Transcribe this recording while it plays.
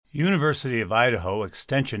University of Idaho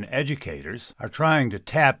Extension educators are trying to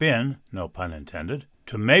tap in, no pun intended,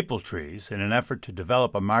 to maple trees in an effort to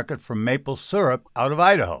develop a market for maple syrup out of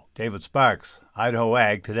Idaho. David Sparks, Idaho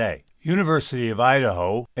Ag Today. University of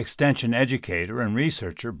Idaho Extension educator and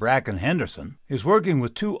researcher Bracken Henderson is working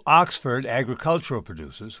with two Oxford agricultural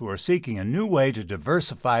producers who are seeking a new way to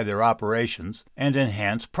diversify their operations and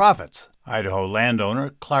enhance profits. Idaho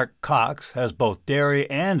landowner Clark Cox has both dairy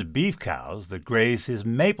and beef cows that graze his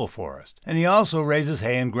maple forest, and he also raises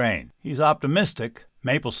hay and grain. He's optimistic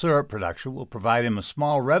maple syrup production will provide him a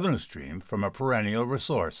small revenue stream from a perennial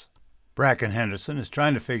resource. Bracken Henderson is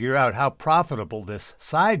trying to figure out how profitable this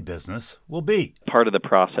side business will be. Part of the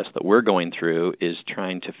process that we're going through is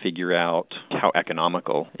trying to figure out how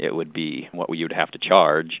economical it would be, what we would have to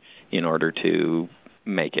charge in order to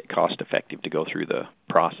make it cost effective to go through the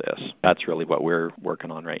process. That's really what we're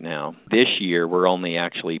working on right now. This year, we're only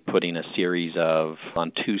actually putting a series of,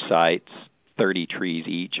 on two sites, 30 trees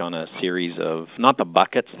each on a series of, not the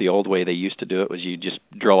buckets. The old way they used to do it was you just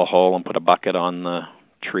drill a hole and put a bucket on the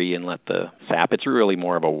tree and let the sap. It's really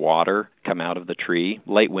more of a water come out of the tree.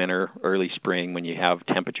 Late winter, early spring, when you have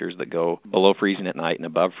temperatures that go below freezing at night and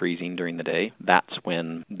above freezing during the day, that's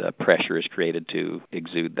when the pressure is created to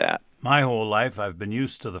exude that. My whole life I've been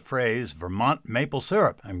used to the phrase Vermont maple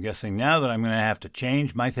syrup. I'm guessing now that I'm going to have to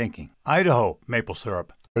change my thinking. Idaho maple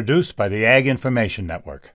syrup, produced by the Ag Information Network.